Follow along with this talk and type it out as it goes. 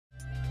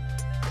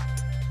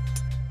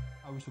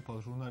თავისუფალ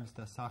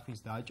ჟურნალისტთა სახლის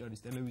და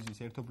აჭარის ტელევიზიის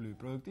ერთობლივი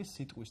პროექტის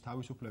სიტყვის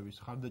თავისუფლების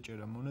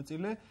მხარდაჭერა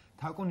მონაწილე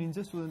თაკო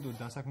ნინიძე სტუდენტური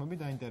დასაქმები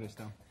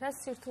დაინტერესდა. Რას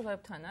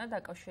სირთულებთანაა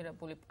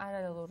დაკავშირებული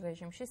პარალელურ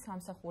რეჟიმში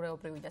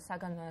სამსახურეობრივი და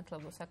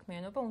საგანმანათლებლო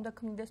საქმიანობა უნდა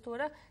ქმნიდეს თუ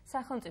არა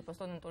სახელმწიფო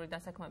სტუდენტური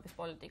დასაქმების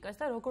პოლიტიკას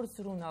და როგორ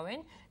ზრუნავენ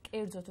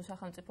კერძო თუ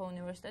სახელმწიფო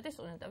უნივერსიტეტის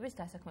სტუდენტების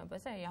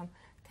დასაქმებაზე. აი ამ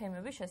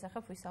თემების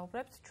შესახებ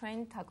ვისაუბრებთ ჩვენ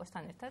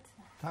თაკოსთან ერთად.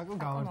 თაკო,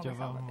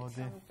 გამარჯობა,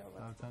 მოდი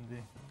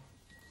დავთანდი.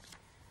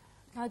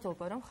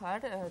 მადლობა რომ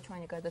ხარ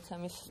ჩვენი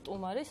გადაცემის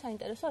სტუმარი.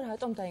 საინტერესო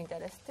რატომ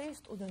დაინტერესდი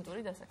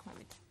სტუდენტური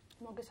დასაქმებით?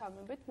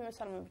 მოგესალმებით,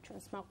 მივესალმებით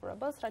ჩვენს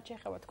მაყურებელს. რაც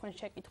შეეხება თქვენ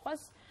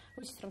შეკითხვას,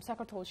 ვიცით რომ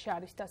საქართველოში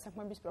არის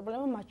დასაქმების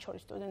პრობლემა, მათ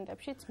შორის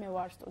სტუდენტებშიც, მე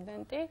ვარ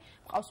სტუდენტი,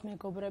 მყავს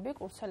მეგობრები,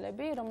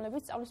 კურსელები,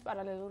 რომლებიც სწავლის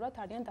პარალელურად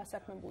არიან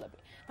დასაქმებულები.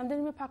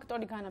 რამდენიმე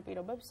ფაქტორი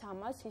განაპირობებს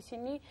ამას,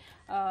 ისინი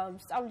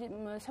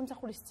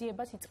სამსახურის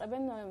ძიებას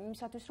იწყებენ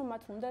იმისათვის, რომ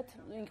მათ უნდათ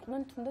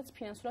იყვნენ თუნდაც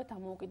ფინანსურად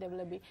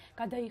დამოუკიდებლები,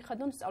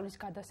 გადაიხადონ სწავლის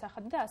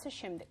გადასახადი და ასე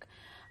შემდეგ.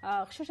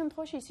 ხშირ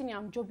შემთხვევაში ისინი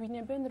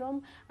ამჯობინებენ, რომ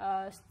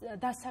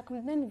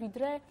დასაქმდნენ,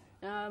 ვიდრე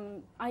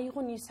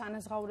აიღონ ის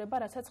ანაზღაურება,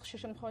 რასაც ხშირ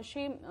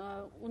შემთხვევაში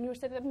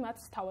უნივერსიტეტები მათ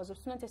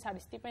სთავაზობს, თუნდაც ეს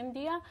არის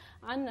სტიპენდია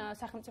ან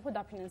სახელმწიფო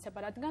დაფინანსება,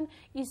 რადგან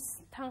ის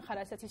თანხა,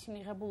 რასაც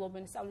ისინი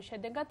ღებულობენ სწავლის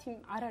შედეგად,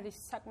 არ არის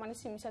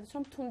საკმარისი იმისათვის,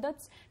 რომ თუნდაც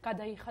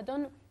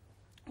გადაიხადონ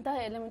და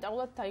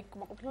ელემენტარულად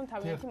დაიკმაყოფილონ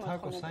თავიანთი მოთხოვნები.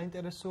 თაკო,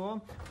 საინტერესოა,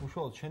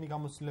 უშუალოდ შენი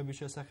გამოცდილების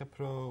შესახებ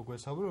რო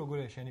გვესაუბრო,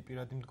 როგორია შენი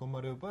პირადი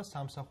მდგომარეობა,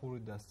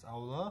 სამსახური და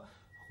სწავლა,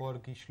 ხო არ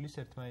გიშლის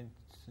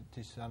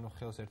ერთმანეთის, ანუ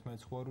ხელს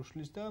ერთმანეთს ხო არ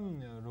უშლის და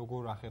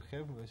როგორ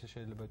ახერხებ, ესე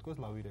შეიძლება ითქვას,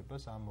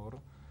 ლავირებას ამ ორ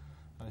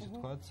ასე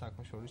ვთქვათ,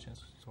 საქმის შორის შენს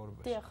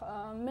ცხოვრებაში. დიახ,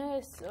 მე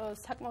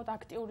საკმაოდ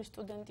აქტიური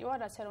სტუდენტი ვარ,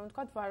 ასე რომ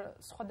ვთქვათ, ვარ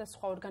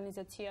სხვადასხვა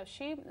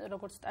ორგანიზაციაში,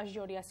 როგორც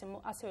სტაჟიორი,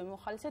 ასევე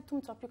მოხალისე,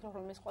 თუმცა ვფიქრობ,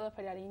 რომ ეს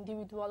ყველაფერი არის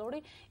ინდივიდუალური,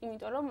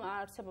 იმიტომ რომ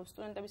არსებობს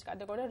სტუდენტების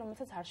კატეგორია,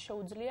 რომელსაც არ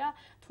შეუძლია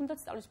თუნდაც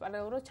სწავლის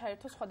პარალელურად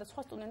ჩაერთოს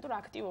სხვადასხვა სტუდენტურ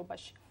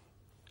აქტივობაში.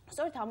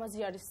 სწორედ ამაზე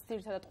არის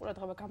ძირითადად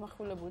ყურადღება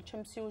გამახვილებული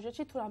ჩემს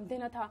სიუჟეტში, თუ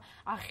რამდენად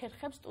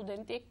ახერხებს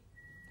სტუდენტი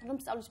რომ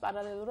სწავლის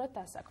პარალელურად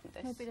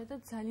დასაქმდეს. მე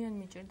პირადად ძალიან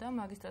მიჭირდა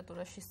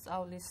მაგისტრატურაში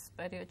სწავლის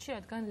პერიოდში,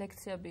 რადგან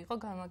ლექციები იყო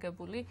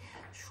განლაგებული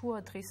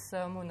შუადღის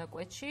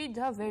მონაკვეთში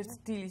და ვერც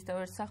დილის და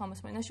ვერც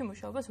სახამოს მენაში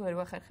მუშაობას ვერ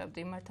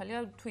ვახერხებდი. მართალია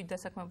თვით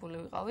დასაქმებული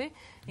ვიყავი,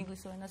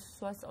 ინგლისურ ენას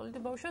ვასწავლედი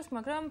ბავშვებს,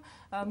 მაგრამ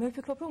მე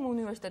ვფიქრობ, რომ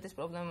უნივერსიტეტის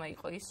პრობლემა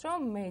იყო ის, რომ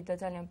მე და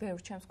ძალიან ბევრ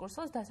ჩემს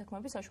კურსელს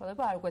დასაქმების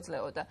საშუალება არ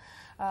გვეძლეოდა.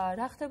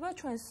 რა ხდება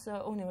ჩვენს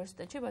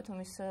უნივერსიტეტში,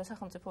 ბათუმის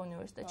სახელმწიფო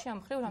უნივერსიტეტში, ამ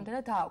მხრივ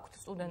რამდენად აქვთ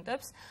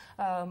სტუდენტებს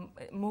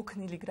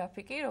მოქნილი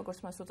გრაფიკი, როგორც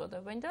მას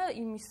უწოდებენ და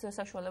იმის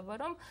საშუალება,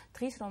 რომ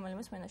დღის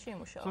რომელიმე სმენაში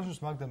იმუშაო.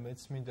 საშუალო მაგდა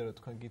მეც მინდა რომ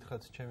თქვენ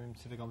გითხრათ ჩემი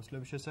მცირე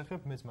გამოცდილების შესახებ,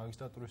 მეც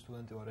მაგისტრატურის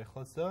სტუდენტი ვარ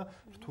ეხლაც და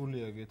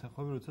რთულია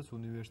გეთანხმები, როდესაც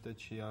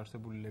უნივერსიტეტში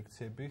არსებული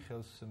ლექციები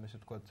ხელს, ესე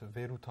ვთქვათ,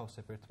 ვერ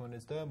უთავსებ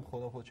ერთმანეთს და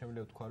მხოლოდ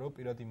შემიძლია ვთქვა, რომ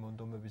პირადი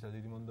მონდომების და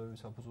დიდი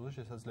მონდომების საფუძველზე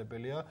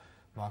შესაძლებელია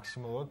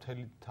მაქსიმალურად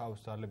მთელი თავს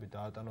ძალები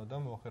დაატანო და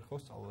მოახერხო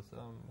სწავლაც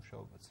და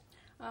მუშაობაც.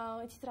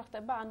 იცით რა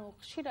ხდება, ანუ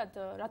ხშირად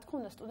რა თქმა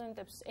უნდა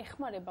სტუდენტებს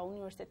ეხმარება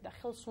უნივერსიტეტი და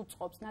ხელს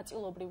უწყობს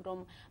ნაწილობრივ რომ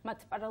მათ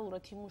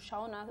პარალელურად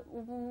იმუშაონ,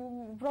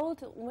 უბრალოდ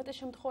უმეტეს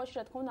შემთხვევაში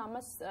რა თქმა უნდა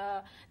ამას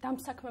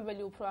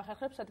დამსაქმებელი უფრო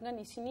ახერხებს, რადგან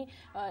ისინი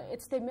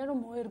ეცდებიან რომ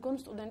მოერგონ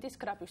სტუდენტის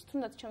გრაფიკს.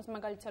 თუნდაც ჩემს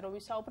მაგალითზე რო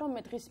ვისაუბრო,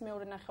 მე დღის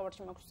მეორე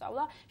ნახევარში მაქვს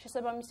სწავლა,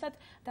 შესაბამისად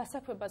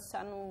დასაქმებას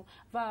ანუ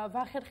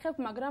ვახერხებ,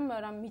 მაგრამ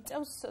რა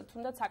მიწევს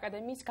თუნდაც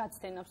აკადემიის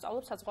გაცდენა,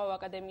 ვსწავლობ საზღვაო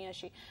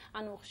აკადემიაში.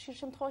 ანუ ხშირ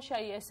შემთხვევაში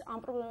აი ეს ამ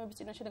პრობლემების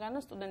წინაშე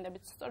დგანან სტუდენტები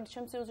სწორედ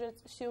ჩემს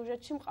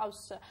სიუჟეტში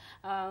მყავს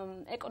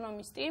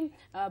ეკონომისტი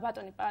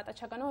ბატონი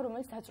პატაჩაგანო,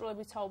 რომელიც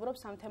დაწვრილებით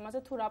საუბრობს ამ თემაზე,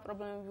 თუ რა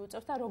პრობლემები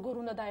უწევს და როგორ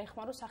უნდა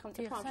დაეხმაროს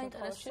სახელმწიფო ამ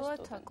შემთხვევაში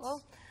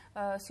სტუდენტს.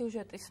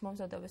 სიუჟეტის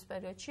მომზადების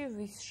პერიოდში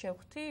ვის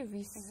შევხვდი,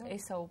 ვის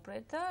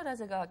ესაუბრეთ და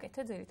რაზე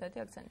გააკეთე ძირითადი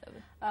აქცენტები?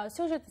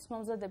 სიუჟეტის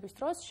მომზადების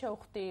დროს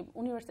შევხვდი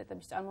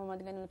უნივერსიტეტების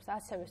წარმომადგენლებს,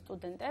 ასევე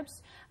სტუდენტებს.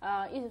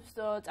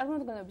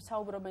 წარმომადგენლები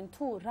საუბრობენ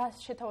თუ რა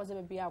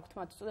შეთავაზებები აქვთ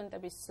მათ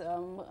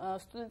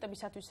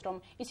სტუდენტებისათვის,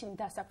 რომ ისინი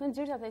დასაქმდნენ.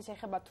 ძირითადად ეს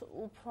ეხება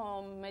უფრო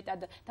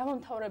მეტად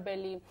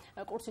დამამთავრებელი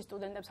კურსის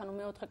სტუდენტებს, ანუ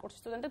მეოთხე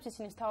კურსის სტუდენტებს,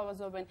 ისინი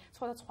სთავაზობენ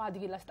სხვადასხვა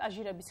ადგილას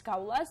სტაჟირების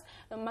გავლას,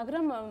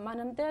 მაგრამ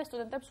მანამდე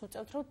სტუდენტებს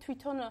უწევთ, რომ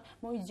თვითონ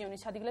მოიძიონ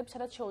ის ადგილები,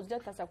 სადაც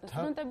შეუძლიათ დასაქმდეს.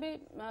 სტუდენტები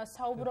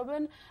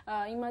საუბრობენ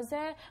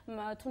იმაზე,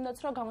 თუნდაც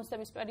რომ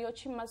გამოცდების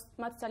პერიოდში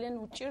მათ ძალიან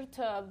უჭირთ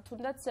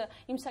თუნდაც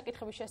იმ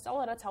საკითხების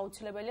შესწავლა, რაც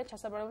აუცილებელია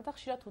ჩასაბარებლად და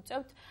ხშირად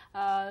უწევთ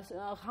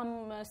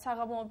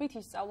საღამოობით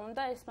ისწავლონ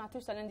და ეს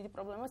მათთვის ძალიან დიდი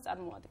პრობლემას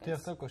წარმოადგენს.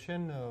 დიახ, თაკო,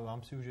 შენ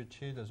ამ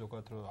სიუჟეტში და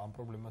ზოგადად ამ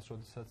პრობლემას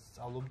როდესაც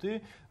სწავლობდი,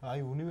 აი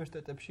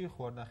უნივერსიტეტებში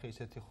ხო არ ნახე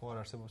ისეთი ხო არ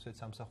არსებობს ეს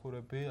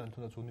სამსახურები, ან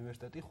თუნდაც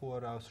უნივერსიტეტი ხო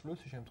არ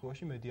ასრულებს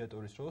შემთხვევაში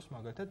მედიატორის როლს,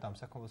 მაგალითად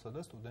დამსაქმებელსა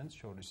და სტუდენტს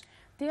შორის. შორის.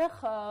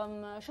 დიახ,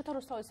 შოთა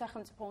რუსთავის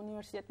სახელმწიფო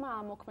უნივერსიტეტმა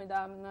ამოქმედა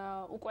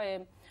უკვე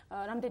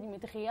რამდენიმე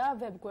დღეა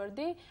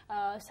ვებგვერდი,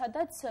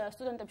 სადაც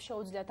სტუდენტებს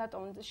შეუძლიათ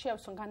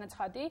შეავსონ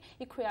განაცხადი,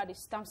 იქვე არის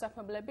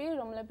დამსაქმებლები,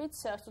 რომლებიც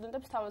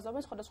სტუდენტებს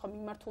თავაზობენ სხვადასხვა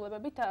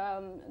მიმართულებებით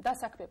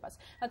დასაქმებას.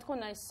 რა თქმა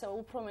უნდა, ეს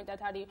უფრო მეტად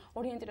არის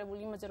ორიენტირებული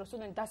იმაზე, რომ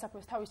სტუდენტი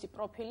დასაქმებს თავისი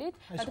პროფილით.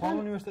 სხვა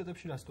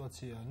უნივერსიტეტებში რა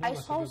სიტუაციაა? აი,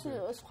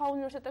 სხვა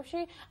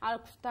უნივერსიტეტებში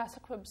აქვს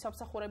დასაქმების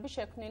სამსახურები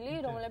შექმნილი,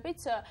 რომლებიც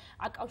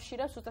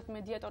აკავშირებს უბრალოდ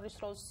მედიატორის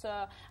როლს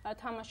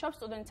თამაშობს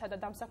სტუდენტსა და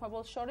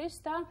დამსაქმებელს შორის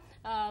და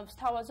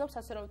სთავაზობს,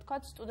 ასე რომ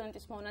ვთქვათ,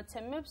 სტუდენტის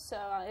მონაცემებს,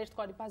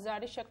 ერთგვარი ბაზა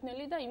არის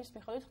შექმნილი და იმის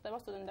მიხედვით ხდება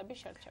სტუდენტების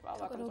შერჩევა.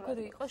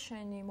 როგორი იყო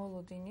შენი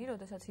მოლოდინი,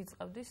 როდესაც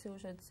იწყებდი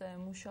სიუჟეტზე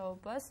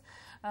მუშაობას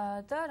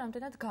და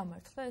რამდენად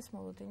გამართლა ეს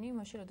მოლოდინი,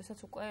 მაშინ როდესაც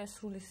უკვე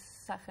სრული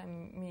სახე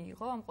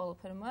მიიღო ამ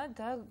ყველაფერმა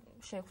და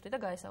შეხვდი და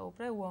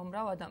გაესაუბრე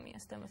უამრავ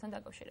ადამიანს თემასთან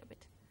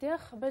დაკავშირებით.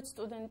 დიახ, მეც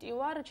სტუდენტი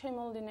ვარ, ჩემი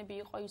მოლოდინები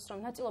იყო ის,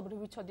 რომ ნაწილობრივ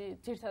ვიცოდი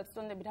ძირითადად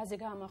სტუდენტები რაზე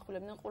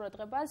გაამახვილებდნენ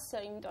ყურადღებას,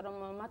 იმიტომ რომ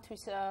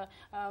მათთვის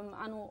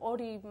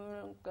ორი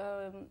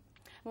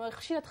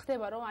ხშირად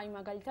ხდება, რომ აი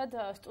მაგალითად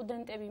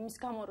სტუდენტები იმის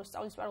გამო, რომ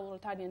სწავლის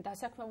პარალელურად არიან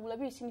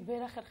დასაქმებულები, ისინი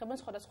ვერ ახერხებენ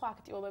სხვადასხვა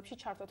აქტივობებში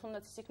ჩართვა,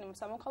 თუნდაც ის იქნება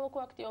სამოქალაქო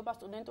აქტივობა,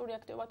 სტუდენტური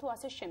აქტივობა თუ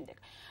ასე შემდეგ.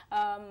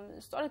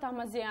 სწორედ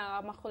ამაზე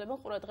ამახვილებენ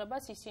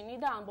ყურადღებას ისინი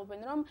და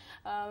ამბობენ, რომ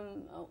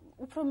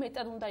უფრო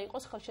მეტად უნდა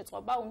იყოს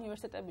ხელშეწყობა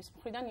უნივერსიტეტების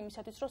მხრიდან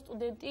იმისათვის, რომ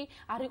სტუდენტი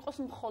არ იყოს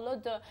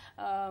მხოლოდ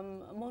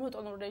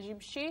მონოტონურ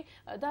რეჟიმში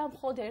და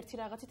მხოლოდ ერთი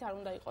რაღაცით არ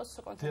უნდა იყოს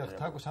კონცენტრირებული.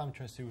 თაკო სამ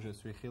ჩვენ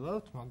სიუჟეტს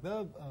ვიხილავთ,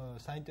 მაგრამ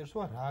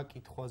საინტერესოა რა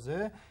კითხვაზე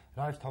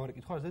რა არის თავი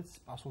კითხვა, რაზეც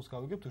პასუხს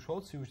გავიგებთ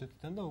უშუალოდ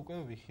სიუჟეტიდან და უკვე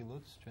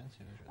ვიხილოთ ჩვენ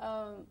სიუჟეტს.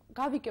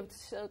 გავიგებთ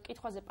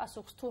კითხვაზე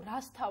პასუხს თუ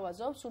რას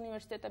თავაზობს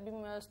უნივერსიტეტები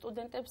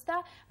სტუდენტებს და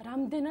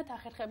რამდენად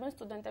ახერხებენ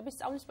სტუდენტების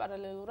სწავლის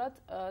პარალელურად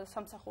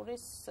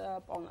სამსახურის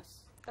პოვნას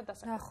და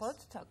დასაქმებას. ნახოთ,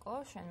 თაკო,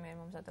 შენ მიერ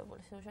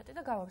მომზადებული სიუჟეტი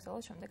და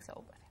გავაგზავნოთ შემდეგ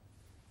საუბარი.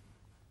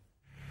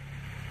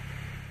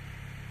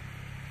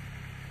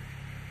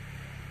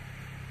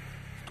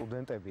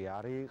 სტუდენტები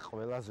არის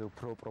ყველაზე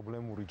უფრო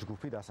პრობლემური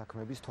ჯგუფი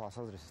დასაქმების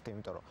თვალსაზრისით,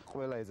 იმიტომ რომ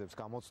ყველა ეძებს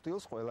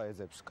გამოცდილს, ყველა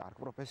ეძებს კარგ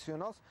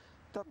პროფესიონალს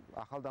და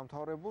ახალ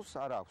დამთავრებულს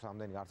არ აქვს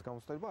ამდენი არც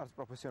გამოცდილება, არც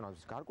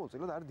პროფესიონალიზმის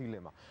გარკვეულწილად არის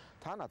დილემა.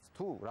 თანაც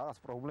თუ რაღაც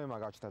პრობლემა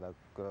გაჩნდა და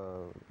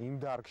იმ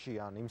დარგში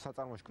ან იმ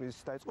საწარმოში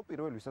კრიზისი დაიწყო,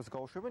 პირველ ვისაც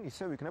გაუშვებენ,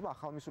 ისევ იქნება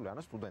ახალმისული ან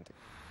სტუდენტი.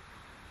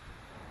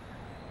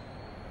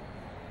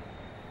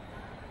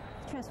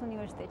 ჩვენს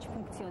უნივერსიტეტში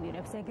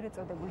ფუნქციონირებს ეგრეთ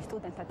წოდებული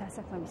სტუდენტთა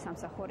დასაქმების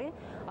სამსახური,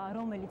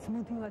 რომელიც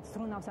მუდმივად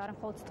ზრუნავს არა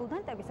მხოლოდ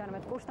სტუდენტების,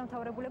 არამედ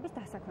კურსდამთავრებულების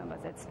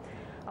დასაქმებაზეც.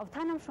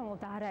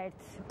 თანამშრომლობდა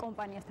არაერთ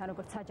კომპანიასთან,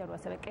 როგორც საჯარო,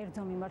 ასევე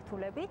კერძო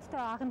მიმართულებით და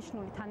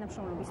აღნიშნული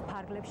თანამშრომლობის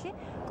ფარგლებში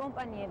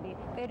კომპანიები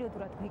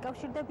პერიოდულად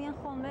გვიკავშირდებიან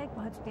ხოლმე,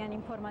 გვაწვდიან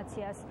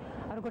ინფორმაციას,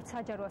 როგორც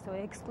საჯარო, ასევე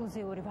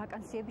ექსკლუზიური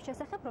ვაკანსიების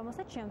შესახებ,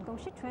 რომელსაც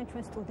შემდგომში ჩვენ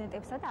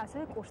სტუდენტებსა და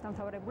ასევე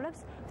კურსდამთავრებულებს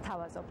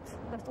ვთავაზობთ.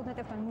 და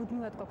სტუდენტებთან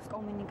მუდმივად გვაქვს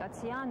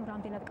კომუნიკაცია, ანუ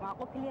რამდენად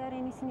ყოფილი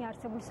არიან ისინი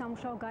არსებული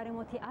სამუშაო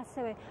გარემოთი,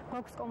 ასევე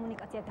გვაქვს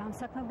კომუნიკაცია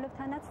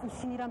დამსაქმებლებთანაც,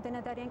 ისინი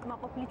რამდენად არიან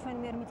კმაყოფილი ჩვენ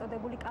მიერ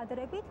მიწოდებული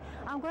კადრებით.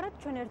 ამგვარად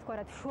ჩვენ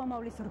ერთგვარად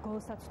შუამავლის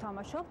რგოლსაც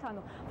ვთამაშობთ,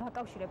 ანუ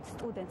ვაკავშირებთ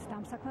სტუდენტს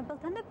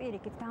დამსაქმებელთან და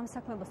პირიქით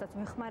დამსაქმებელსაც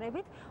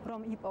ვეხმარებით,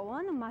 რომ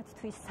იპოვონ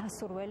მათთვის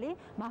სასურველი,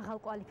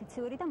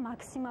 მაღალკვალიფიციური და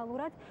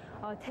მაქსიმალურად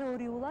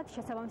თეორიულად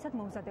შესაბამისად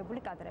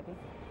მომზადებული კადრები.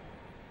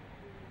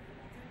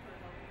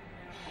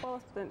 ყველა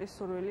სტუდენტის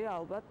სურვილია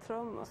ალბათ,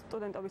 რომ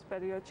სტუდენტობის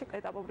პერიოდში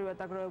ეტაპობრივად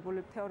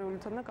დაგროვებული თეორიული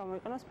ცოდნა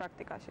გამოიყენოს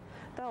პრაქტიკაში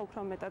და უფრო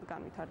მეტად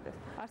განვითარდეს.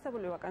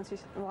 არსებული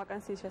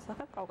ვაკანსიის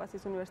შესახებ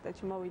კავკასიის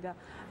უნივერსიტეტში მოვიდა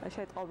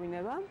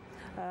შეტყობინება.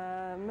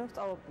 მე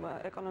ვსწავლობ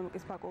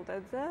ეკონომიკის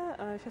ფაკულტეტზე,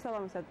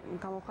 შესაბამისად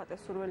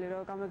გამოვხატეს სურვილი,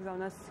 რომ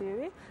გამეგზავნას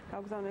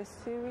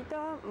CV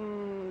და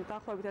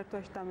დაახლოებით ერთ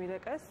თვეში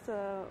დამირეკეს,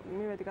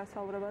 მივედი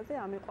გასაუბრებაზე,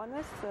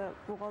 ამიყვანეს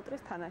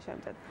ბუღალტრის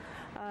თანაშემწედ.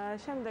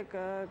 შემდეგ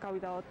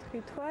გავიდა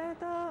 4 თვე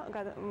და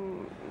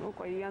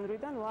უკვე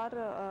იანვრიდან ვარ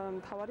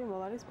მთავარი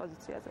მოლარის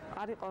პოზიციაზე.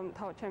 არ იყო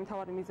ჩემი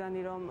მთავარი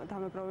მიზანი, რომ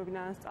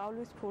დამეგროვებინა ან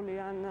სწავლის ფული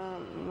ან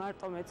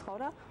მარტო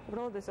მეცხოვრა,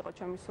 უბრალოდ ეს იყო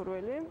ჩემი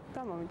სურვილი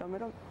და მომიდომე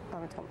რომ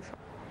დამეწყო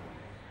მუშაობა.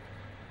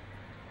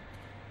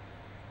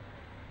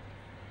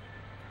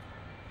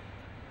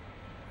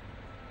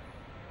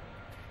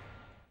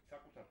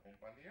 საკუთარ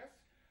კომპანიას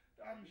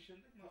და ამის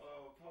შემდეგ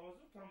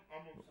თავაზობთ ამ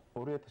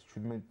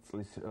 2017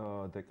 წლის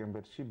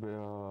დეკემბერში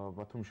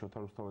ბათუმის შოთა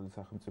რუსთაველის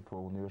სახელმწიფო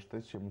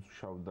უნივერსიტეტში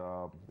შემუშავდა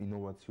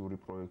ინოვაციური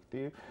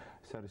პროექტი.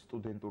 ეს არის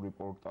სტუდენტური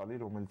პორტალი,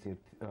 რომელიც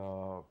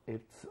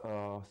ერთ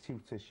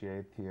სივრცეში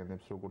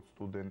აერთიანებს როგორც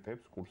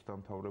სტუდენტებს,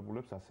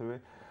 კურსდამთავრებულებს, ასევე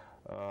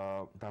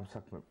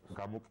დამსაქმებელს.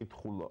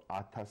 გამოკითხულ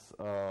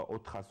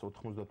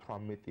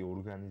 1498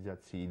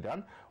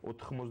 ორგანიზაციიდან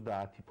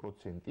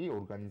 90%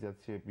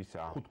 ორგანიზაციების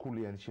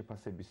 5-ქულიანი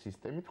შეფასების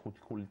სისტემით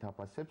 5 ქულით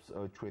აფასებს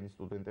ჩვენი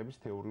სტუდენტების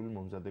თეორიული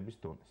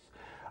მომზადების დონეს.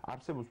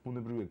 არსებობს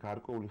ბუნებრივი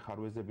გარკვეული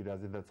ხარვეზები,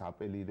 რაზედაც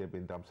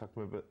აპელირებენ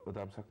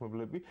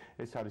დამსაქმებლები.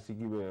 ეს არის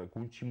იგივე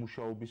გუნდში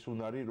მუშაობის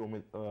უნარი,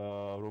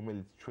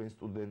 რომელიც ჩვენ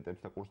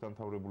სტუდენტებს და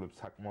კურსდამთავრებულებს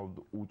საკმაოდ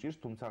უჭირს,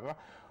 თუმცა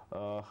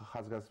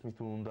ხაზგასმით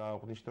უნდა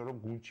აღვნიშნო, რომ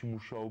გუნდში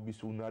მუშაობის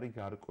უნარი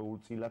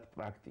გარკვეულწილად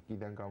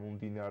პრაქტიკიდან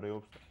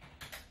გამომდინარეობს.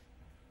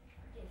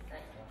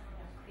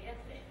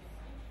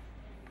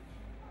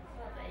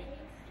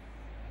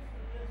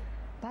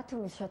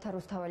 ბათუმის შოთა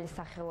რუსთაველის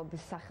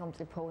სახელობის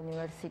სახელმწიფო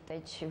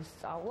უნივერსიტეტში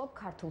ვსწავლობ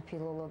ქართულ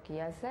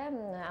ფილოლოგიაზე.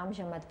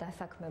 ამჟამად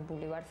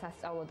დასაქმებული ვარ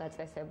სასწავლო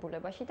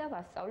დაწესებულებაში და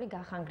ვასწავლი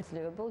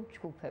გახანგრძლივებულ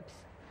ჯგუფებს.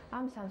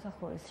 ამ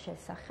სამსახურის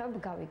შესახებ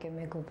გავიგე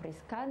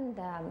მეგობრისგან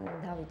და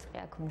დავიწყე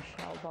აქ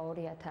მუშაობა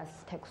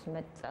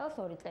 2016 წელს.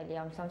 2 წელი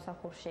ამ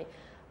სამსახურში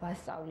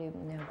ვასწავლი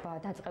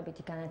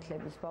დაწყებითი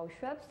განათლების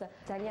ბავშვებს.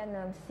 ძალიან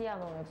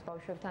მსიამოვნებს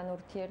ბავშვებთან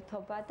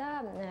ურთიერთობა და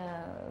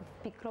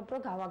ვფიქრობ,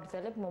 რომ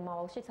გავაგრძელებ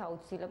მომავალშიც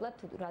აუცილებლად,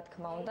 რა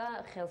თქმა უნდა,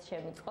 ხელს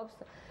შემიწყობს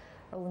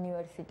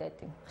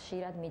უნივერსიტეტი.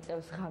 ხშირად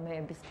მიწევს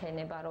ღამეების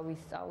ქენება, რომ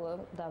ვისწავლო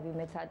და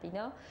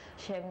ვიმეცადინო.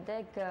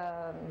 შემდეგ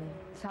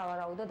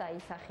სავარაუდოდ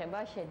აისახება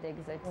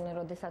შედეგზე.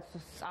 როდესაც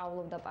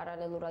ვსწავლობ და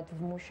პარალელურად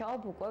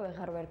ვმუშაობ, უკვე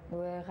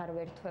ვეღარ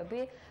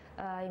ვერთვები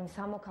იმ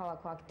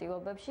სამოქალაქო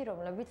აქტივობებში,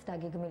 რომლებიც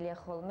დაგეგმილია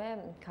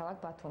ხოლმე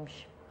ქალაქ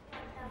ბათუმში.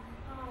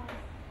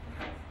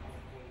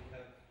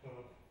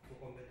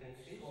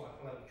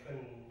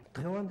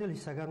 დღევანდელი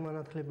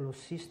საგანმანათლებლო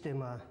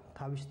სისტემა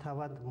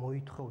თავისთავად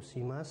მოითხოვს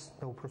იმას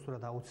და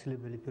უпростоრად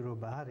აუცილებელი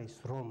პირობა არის,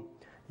 რომ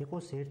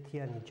იყოს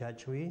ერთიანი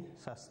ჯაჭვი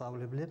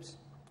სასწავლებლებს,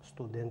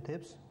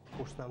 სტუდენტებს,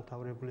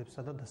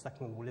 კურსდამთავრებულებსა და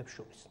დასაქმებულებს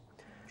შორის.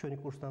 ჩვენი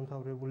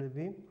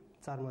კურსდამთავრებულები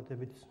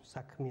წარმატებით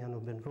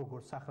საქმიანობენ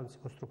როგორც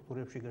სახელმწიფო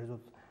სტრუქტურებში,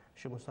 კერძოდ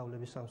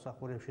შემოსავლების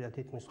სამსახურებში და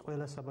თითქმის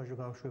ყველა საბაჟო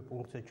გამშვებ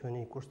ფუნქციაზე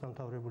ჩვენი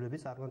კურსდამთავრებულები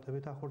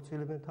წარმატებით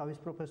ახორციელებენ თავის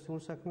პროფესიულ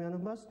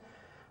საქმიანობას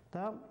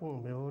და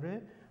მეორე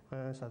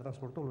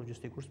სატრანსპორტო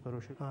ლოჯისტიკურ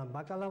სფეროში.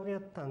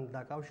 ბაკალავრიატთან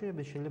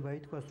დაკავშირებით შეიძლება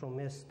ითქვას, რომ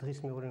ეს დღის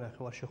მეორე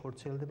ნახევარში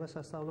ხორციელდება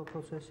სასწავლო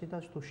პროცესი და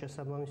თუ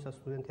შესაბამისად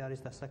სტუდენტი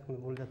არის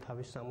დასაქმებული და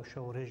თავის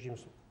სამუშაო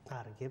რეჟიმს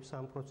არგებს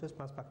ამ პროცესს,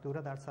 მას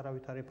ფაქტიურად არც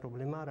არავითარი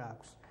პრობლემა არ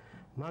აქვს.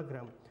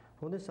 მაგრამ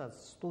როდესაც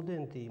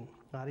სტუდენტი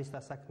არის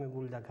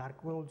დასაქმებული და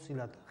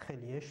გარკვეულწილად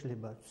ხელი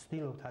ეშლება,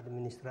 ცდილობთ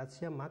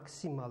ადმინისტრაცია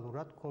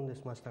მაქსიმალურად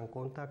კონდეს მასთან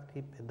კონტაქტი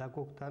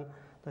პედაგოგთან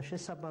და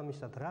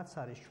შესაბამისად რაც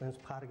არის ჩვენს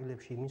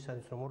ფარგლებში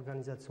იმისათვის რომ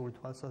ორგანიზაციული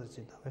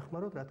თვალსაზრისით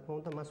დავეხმაროთ, რა თქმა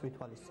უნდა მას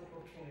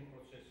ვითვალისწინებთ.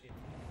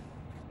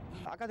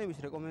 აკადემიის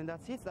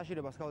რეკომენდაციით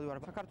სტაჟირებას გავდივარ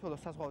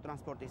საქართველოს საზღვაო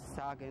ტრანსპორტის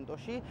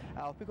სააგენტოში.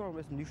 ვფიქრობ, რომ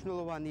ეს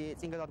მნიშვნელოვანი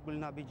წინგადადგმული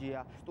ნაბიჯია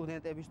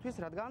სტუდენტებისთვის,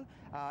 რადგან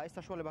ეს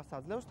საშუალებას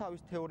აძლევს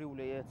თავის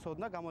თეორიული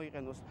ცოდნა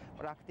გამოიყენოს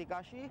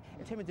პრაქტიკაში.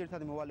 ჩემი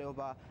ძირითადი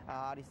მოვალეობა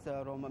არის,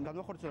 რომ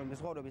განმახორციელო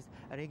მეზღვაურების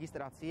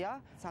რეგისტრაცია.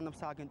 სანამ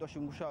სააგენტოში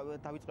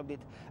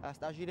დავიწყებდით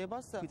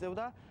სტაჟირებას,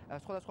 ვიწევდა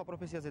სხვადასხვა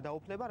პროფესიაზე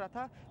დაუფლება,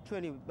 რათა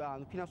ჩვენი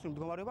ფინანსური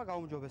მდგომარეობა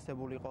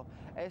გაუმჯობესებულიყო.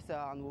 ეს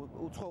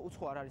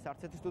უცხო არ არის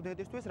არც ერთი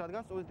სტუდენტისთვის,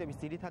 რადგან სტუდენტების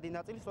ძირითადი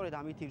ნაწილი სწორედ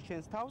ამით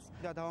ირჩენს თავს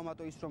და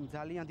დავამატო ის, რომ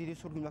ძალიან დიდი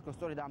სურვილი მაქვს, რომ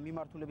სწორედ ამ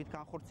მიმართულებით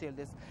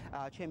განხორციელდეს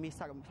ჩემი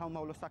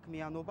სამომავლო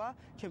საქმიანობა,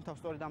 ჩემ თავს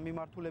სწორედ ამ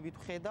მიმართულებით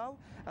ვხედავ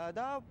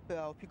და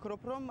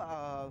ვფიქრობ, რომ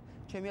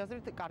ჩემი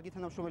აზრით კარგი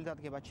თანამშრომელი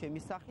დადგება ჩემი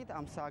სახით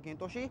ამ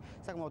სააგენტოში,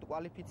 საკმაოდ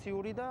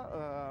კვალიფიციური და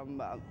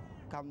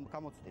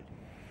გამოცდილი.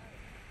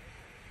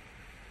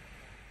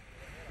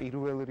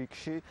 პირველ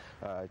რიგში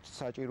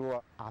საჭიროა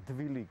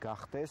ადვილი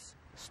გახდეს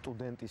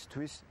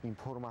სტუდენტისთვის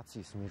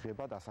ინფორმაციის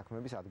მიღება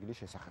დასაქმების ადგილის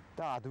შესახებ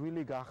და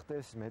ადვილი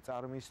გახდეს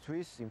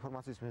მეწარმისთვის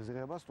ინფორმაციის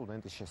მიღება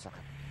სტუდენტის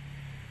შესახებ.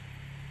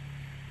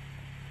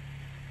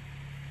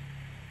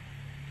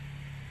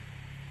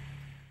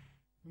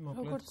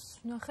 როგორც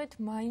ნახეთ,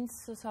 მაინც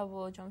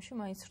საბოლოო ჯამში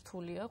მაინც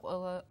რთულია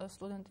ყველა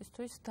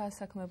სტუდენტისთვის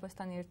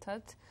დასაქმებასთან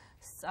ერთად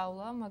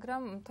სწავლა,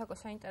 მაგრამ თაკო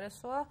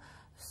საინტერესოა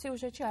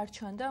სიუჟეტში არ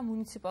ჩანდა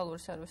მუნიციპალური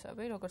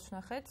სერვისები, როგორც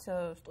ნახეთ,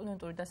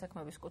 სტუდენტური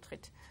დასაქმების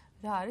კუთხით.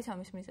 რა არის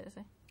ამის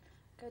მიზეზი?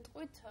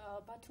 გეტყვით,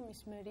 ბათუმის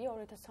მერია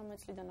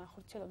 2013 წლიდან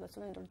ახორციელებდა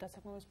სტუდენტური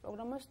დასაქმების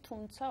პროგრამას,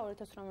 თუმცა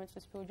 2018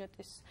 წლის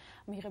ბიუჯეტის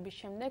მიღების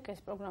შემდეგ ეს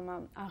პროგრამა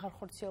აღარ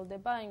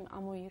ხორციელდება,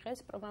 ამოიღეს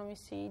პროგრამის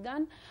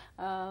სიიდან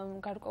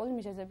გარკვეული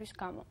მიზეზების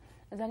გამო.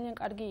 ძალიან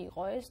კარგი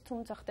იყო ეს,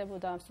 თუმცა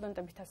ხდებოდა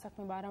სტუდენტების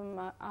დასაქმება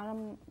არა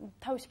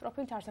თავის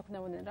პროფილით არ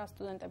საქმდებოდნენ რა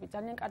სტუდენტები.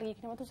 ძალიან კარგი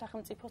იქნება თუ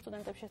სახელმწიფო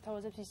სტუდენტებს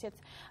შესთავაზებს ისეთ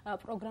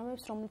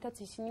პროგრამებს, რომლითაც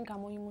ისინი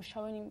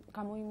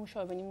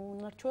გამოიმუშავებენ იმ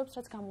უნარჩვევებს,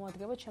 რაც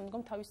გამოადგება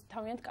შემდგომ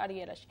თავიანთ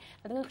კარიერაში.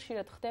 რადგან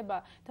ხშირად ხდება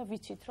და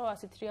ვიცით, რომ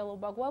ასეთ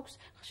რეალობა გვაქვს,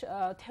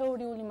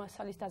 თეორიული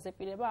მასალის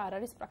დაზეპირება არ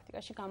არის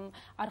პრაქტიკაში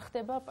არ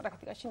ხდება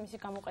პრაქტიკაში მისი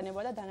გამოყენება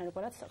და დანერგვა,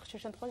 რაც ხშირ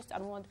შემთხვევაში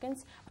წარმოადგენს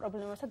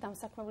პრობლემას და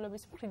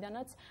დამსაქმებლების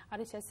მხრიდანაც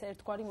არის ეს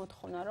ერთგვარი მოთხოვნა.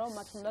 რომ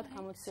მათ უნდათ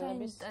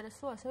გამოცდილების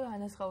საინტერესო ასევე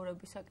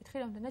ანაზღაურების საკითხი,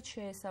 რამდენად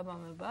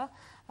შეესაბამება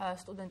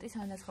სტუდენტის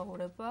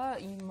ანაზღაურება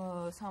იმ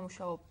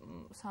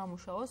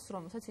სამუშაოს,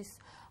 რომელსაც ის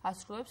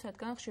ასრულებს,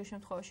 რადგან ხშირ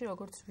შემთხვევაში,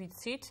 როგორც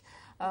ვიცით,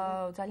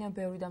 ძალიან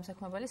ბევრი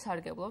დამსაქმებელი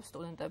სარგებლობს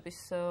სტუდენტების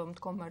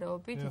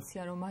მდგომარეობით,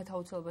 იციან, რომ მათ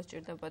აუცილებლად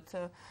სჭირდებათ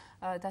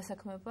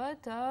დასაქმება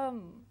და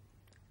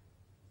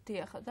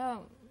დიახ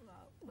და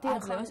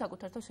აძლევენ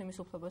საკუთარ თავს იმის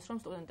უფლებას, რომ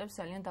სტუდენტებს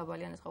ძალიან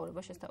დაბალი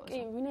ანაზღაურება შესთავაზონ. კი,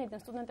 ვინაიდან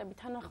სტუდენტები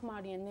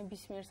თანახმარიან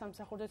ნებისმიერ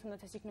სამსახურზე,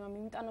 თუნდაც ეს იქნება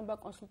მიმტანობა,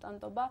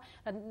 კონსულტანტობა,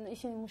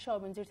 ისინი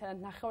მუშაობენ ძირითადად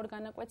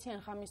ნახევარგანაკვეთიან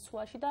ღამის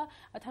ცვლაში და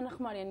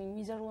თანახმარიან იმ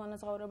მიზერულ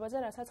ანაზღაურებაზე,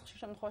 რასაც ხშირ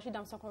შემთხვევაში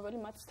დამსაქმებელი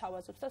მათ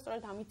სთავაზობს და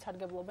სწორედ ამით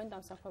სარგებლობენ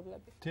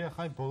დამსახურებლები. დიახ,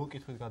 აი ბოლო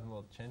კითხვით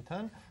გადმოვიდეთ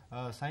ჩვენთან.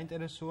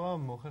 საინტერესოა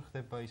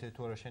მოხერხდება ისე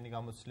თუ არა შენი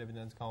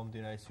გამოცდილებიდანაც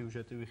გამომდინარე აი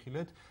სიუჟეტი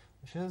ვიხილეთ.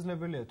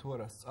 შესაძლებელია თუ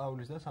არა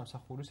სწავლის და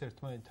სამსახურის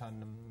ერთმანეთთან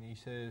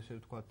ისე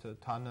ვთქვათ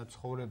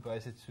თანაცხოვრება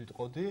ესეც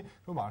ვიტყოდი,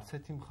 რომ არც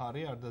ერთი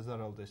მხარე არ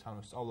დაზარალდეს,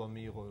 ანუ სწავლა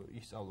მიიღო,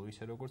 ისწავლო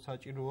ისე როგორც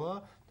საჭიროა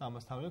და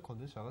ამასთანავე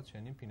კონდეს რაღაც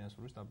შენი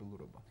ფინანსური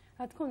სტაბილურობა.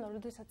 რა თქმა უნდა,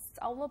 როდესაც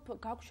სწავლობ,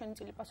 გაქვს შენი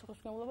წილი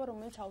პასუხისმგებლობა,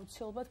 რომელიც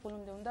აუცილებლად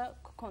ბოლომდე უნდა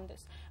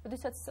გქონდეს.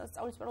 როდესაც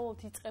სწავლის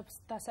პერიოდით იწყებს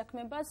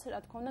დასაქმებას, რა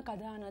თქმა უნდა,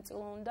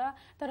 გადაანაწილო და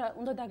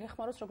უნდა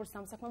დაგეხმაროს როგორც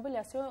დამსაქმებელი,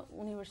 ასევე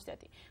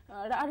უნივერსიტეტი.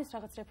 არის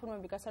რაღაც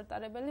რეფორმები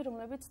გასარტარებელი,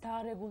 რომლებიც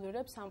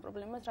დაარეგულირებს ამ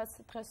პრობლემას, რაც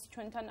დღეს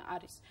ჩვენთან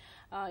არის.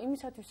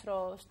 იმისათვის,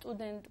 რომ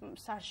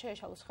სტუდენტს არ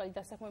შეეშალოს ხელი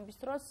დასაქმების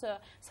დროს,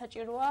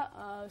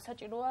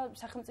 საჭიროა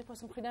სახელმწიფოს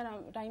მხრიდან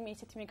რაიმე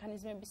ისეთი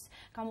მექანიზმების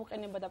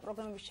გამოყენება და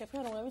პროგრამების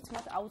შექმნა, რომლებიც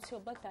მათ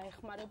აუცილებლად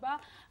დაეხმარება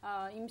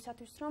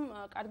იმისათვის, რომ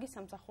კარგი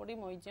სამსახური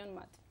მოიძიონ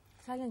მათ.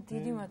 ძალიან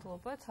დიდი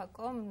მადლობა,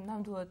 თაკო.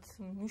 ნამდვილად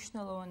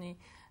მნიშვნელოვანი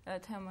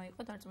თემა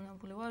იყო,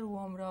 დარწმუნებული ვარ,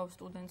 უამრავ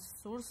სტუდენტს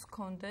სურს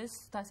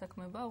კონდეს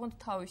დასაქმება, ოღონდ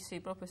თავისი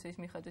პროფესიის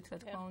მიხედვით, რა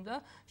თქმა უნდა,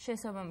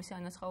 შესაბამისი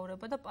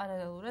ანაზღაურება და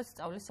პარალელურად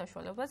სწავლის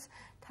საშუალებაც.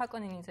 თაკო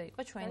ნინიძე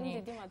იყო ჩვენი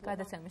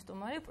გადაცემის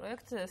სტუმარი,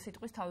 პროექტ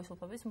სიტყვის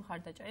თავისუფლების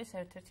მხარდაჭერის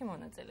ერთ-ერთი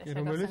მონაწილე.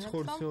 რომელიც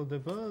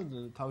ხორციელდება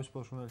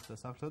თავისუფალ ჟურნალისტთა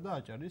სახლსა და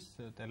აჭარის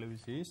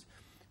ტელევიზიის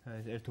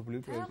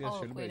ერთობლივი პროექტის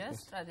შეიძლება იყოს.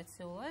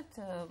 ტრადიციულად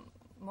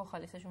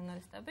მოხალისე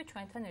ჟურნალისტები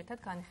ჩვენთან ერთად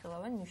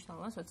განიხილავენ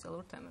მნიშვნელოვან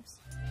სოციალურ თემებს.